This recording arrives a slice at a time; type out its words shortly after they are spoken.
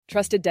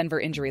Trusted Denver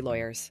Injury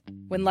Lawyers.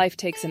 When life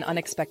takes an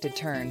unexpected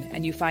turn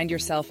and you find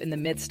yourself in the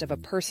midst of a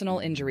personal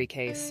injury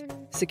case,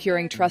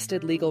 securing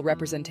trusted legal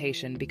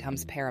representation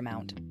becomes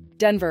paramount.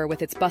 Denver,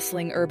 with its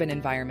bustling urban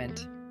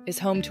environment, is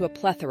home to a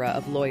plethora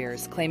of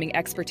lawyers claiming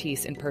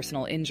expertise in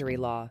personal injury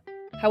law.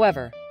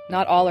 However,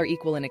 not all are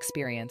equal in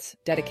experience,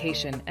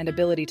 dedication, and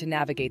ability to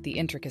navigate the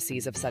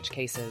intricacies of such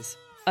cases.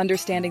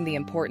 Understanding the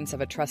importance of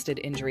a trusted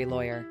injury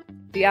lawyer.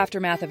 The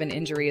aftermath of an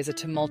injury is a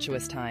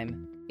tumultuous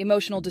time.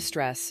 Emotional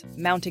distress,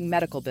 mounting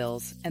medical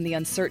bills, and the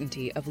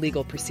uncertainty of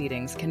legal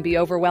proceedings can be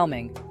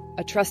overwhelming.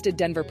 A trusted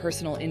Denver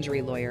personal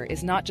injury lawyer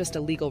is not just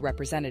a legal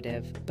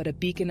representative, but a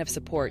beacon of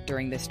support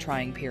during this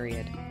trying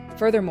period.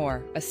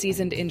 Furthermore, a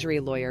seasoned injury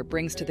lawyer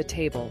brings to the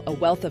table a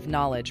wealth of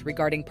knowledge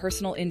regarding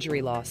personal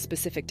injury law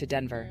specific to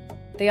Denver.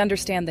 They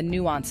understand the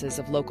nuances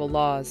of local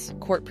laws,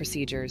 court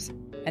procedures,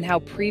 and how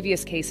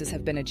previous cases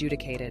have been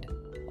adjudicated,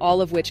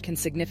 all of which can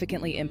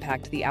significantly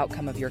impact the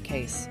outcome of your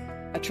case.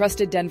 A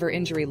trusted Denver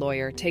injury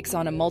lawyer takes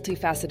on a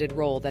multifaceted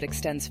role that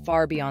extends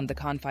far beyond the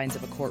confines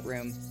of a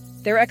courtroom.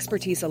 Their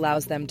expertise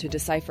allows them to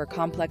decipher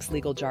complex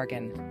legal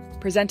jargon,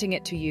 presenting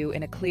it to you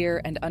in a clear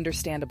and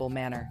understandable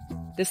manner.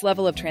 This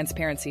level of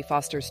transparency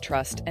fosters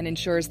trust and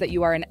ensures that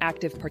you are an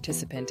active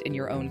participant in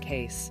your own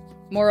case.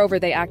 Moreover,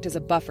 they act as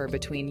a buffer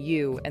between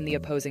you and the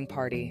opposing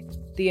party,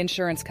 the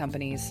insurance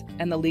companies,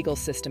 and the legal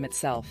system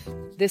itself.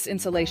 This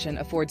insulation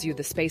affords you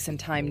the space and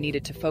time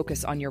needed to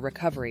focus on your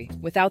recovery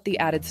without the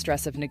added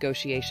stress of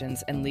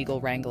negotiations and legal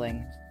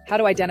wrangling. How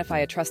to identify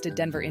a trusted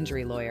Denver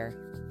injury lawyer?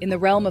 In the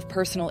realm of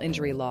personal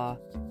injury law,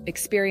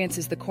 experience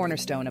is the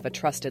cornerstone of a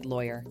trusted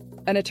lawyer.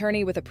 An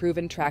attorney with a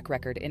proven track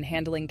record in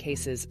handling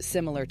cases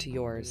similar to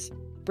yours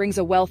brings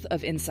a wealth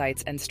of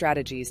insights and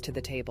strategies to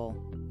the table.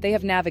 They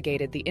have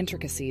navigated the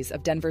intricacies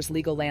of Denver's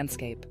legal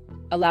landscape,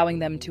 allowing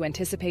them to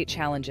anticipate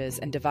challenges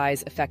and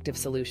devise effective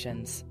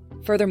solutions.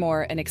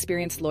 Furthermore, an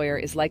experienced lawyer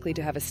is likely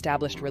to have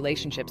established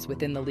relationships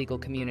within the legal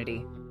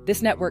community.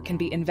 This network can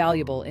be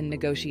invaluable in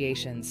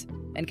negotiations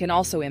and can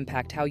also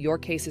impact how your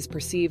case is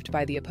perceived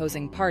by the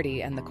opposing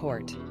party and the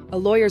court. A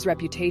lawyer's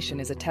reputation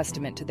is a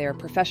testament to their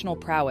professional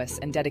prowess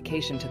and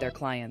dedication to their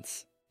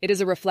clients. It is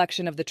a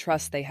reflection of the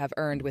trust they have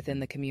earned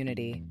within the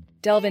community.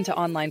 Delve into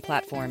online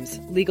platforms,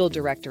 legal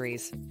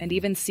directories, and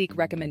even seek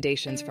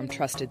recommendations from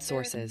trusted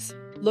sources.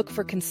 Look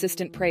for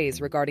consistent praise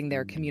regarding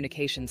their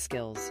communication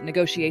skills,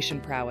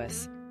 negotiation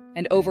prowess,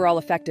 and overall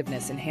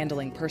effectiveness in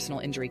handling personal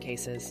injury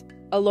cases.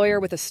 A lawyer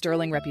with a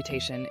sterling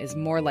reputation is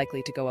more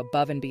likely to go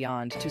above and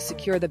beyond to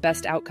secure the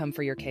best outcome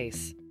for your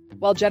case.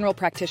 While general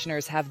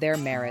practitioners have their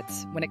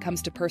merits, when it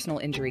comes to personal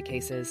injury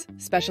cases,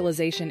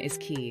 specialization is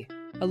key.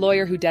 A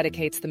lawyer who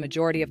dedicates the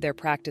majority of their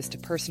practice to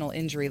personal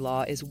injury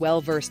law is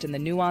well-versed in the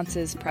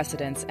nuances,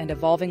 precedents, and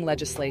evolving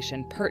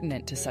legislation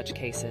pertinent to such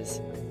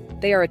cases.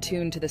 They are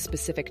attuned to the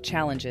specific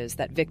challenges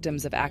that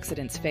victims of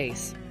accidents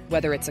face,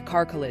 whether it's a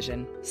car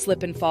collision,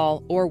 slip and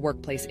fall, or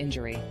workplace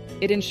injury.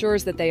 It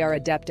ensures that they are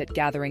adept at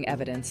gathering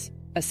evidence,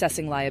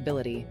 assessing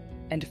liability,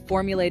 and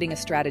formulating a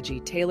strategy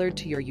tailored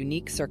to your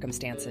unique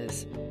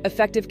circumstances.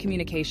 Effective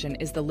communication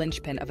is the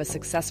linchpin of a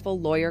successful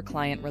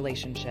lawyer-client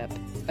relationship.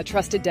 A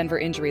trusted Denver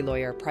injury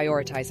lawyer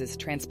prioritizes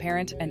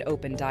transparent and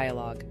open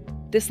dialogue.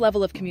 This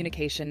level of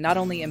communication not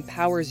only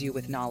empowers you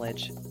with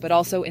knowledge, but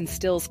also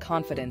instills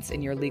confidence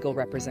in your legal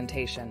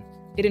representation.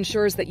 It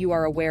ensures that you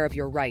are aware of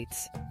your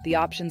rights, the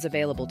options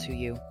available to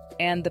you,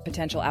 and the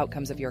potential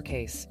outcomes of your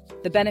case.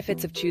 The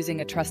benefits of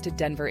choosing a trusted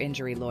Denver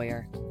injury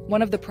lawyer.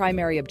 One of the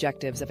primary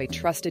objectives of a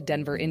trusted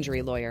Denver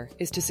injury lawyer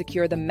is to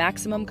secure the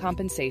maximum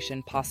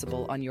compensation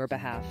possible on your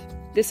behalf.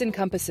 This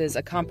encompasses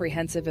a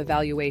comprehensive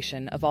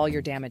evaluation of all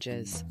your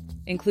damages,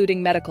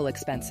 including medical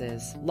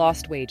expenses,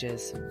 lost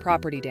wages,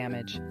 property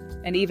damage,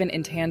 and even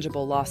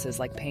intangible losses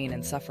like pain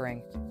and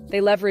suffering.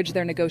 They leverage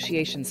their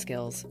negotiation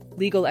skills,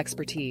 legal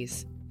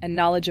expertise, and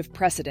knowledge of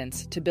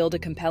precedents to build a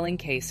compelling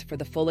case for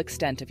the full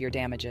extent of your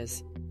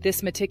damages.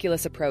 This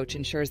meticulous approach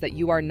ensures that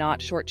you are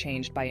not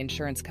shortchanged by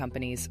insurance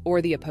companies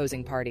or the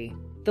opposing party.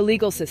 The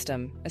legal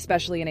system,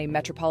 especially in a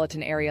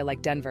metropolitan area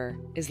like Denver,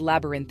 is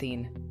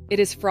labyrinthine. It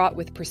is fraught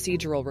with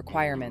procedural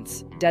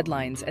requirements,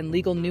 deadlines, and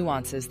legal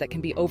nuances that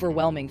can be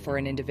overwhelming for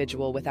an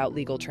individual without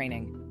legal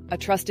training. A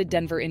trusted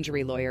Denver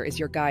injury lawyer is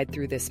your guide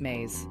through this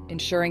maze,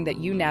 ensuring that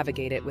you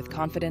navigate it with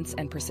confidence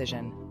and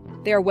precision.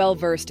 They are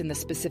well-versed in the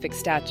specific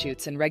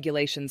statutes and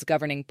regulations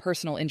governing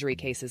personal injury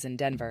cases in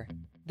Denver.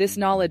 This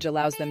knowledge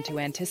allows them to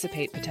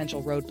anticipate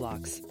potential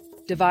roadblocks,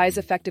 devise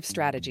effective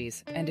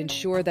strategies, and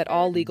ensure that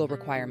all legal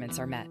requirements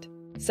are met.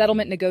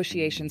 Settlement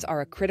negotiations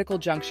are a critical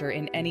juncture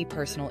in any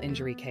personal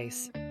injury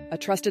case. A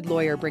trusted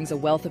lawyer brings a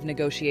wealth of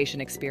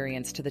negotiation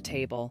experience to the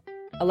table,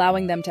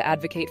 allowing them to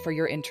advocate for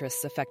your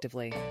interests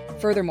effectively.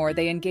 Furthermore,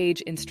 they engage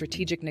in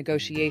strategic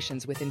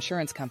negotiations with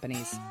insurance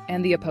companies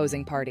and the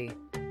opposing party.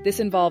 This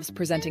involves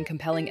presenting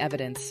compelling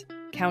evidence,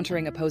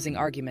 countering opposing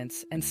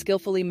arguments, and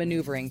skillfully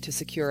maneuvering to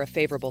secure a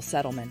favorable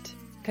settlement.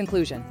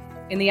 Conclusion.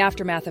 In the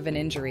aftermath of an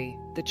injury,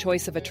 the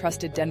choice of a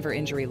trusted Denver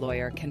injury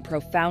lawyer can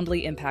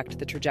profoundly impact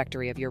the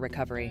trajectory of your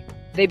recovery.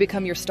 They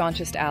become your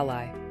staunchest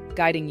ally,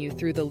 guiding you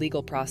through the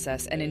legal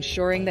process and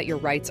ensuring that your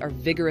rights are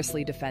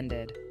vigorously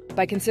defended.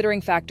 By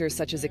considering factors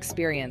such as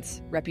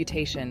experience,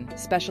 reputation,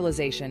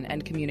 specialization,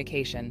 and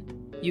communication,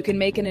 you can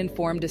make an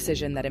informed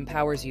decision that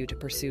empowers you to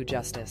pursue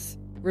justice.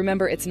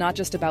 Remember, it's not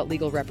just about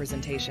legal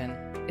representation.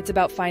 It's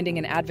about finding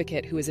an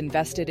advocate who is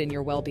invested in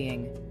your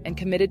well-being and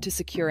committed to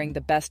securing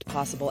the best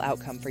possible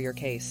outcome for your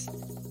case.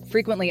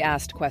 Frequently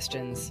asked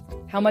questions.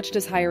 How much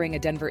does hiring a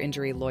Denver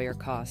injury lawyer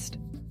cost?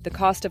 The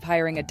cost of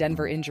hiring a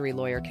Denver injury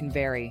lawyer can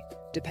vary,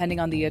 depending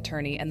on the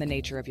attorney and the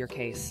nature of your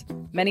case.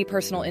 Many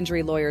personal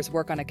injury lawyers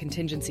work on a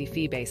contingency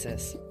fee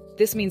basis.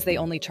 This means they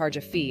only charge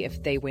a fee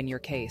if they win your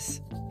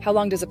case. How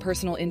long does a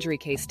personal injury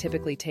case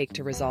typically take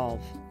to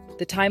resolve?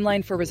 The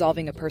timeline for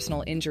resolving a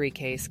personal injury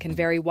case can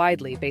vary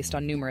widely based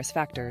on numerous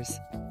factors.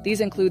 These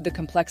include the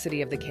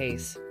complexity of the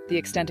case, the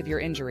extent of your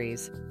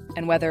injuries,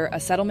 and whether a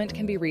settlement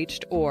can be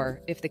reached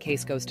or if the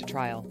case goes to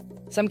trial.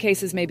 Some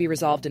cases may be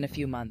resolved in a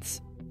few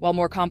months, while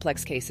more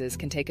complex cases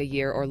can take a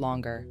year or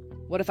longer.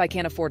 What if I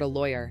can't afford a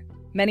lawyer?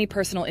 Many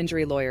personal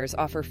injury lawyers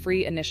offer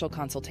free initial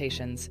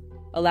consultations,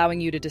 allowing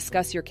you to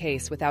discuss your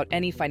case without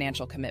any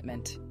financial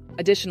commitment.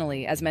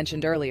 Additionally, as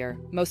mentioned earlier,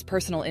 most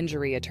personal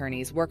injury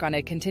attorneys work on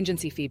a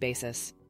contingency fee basis.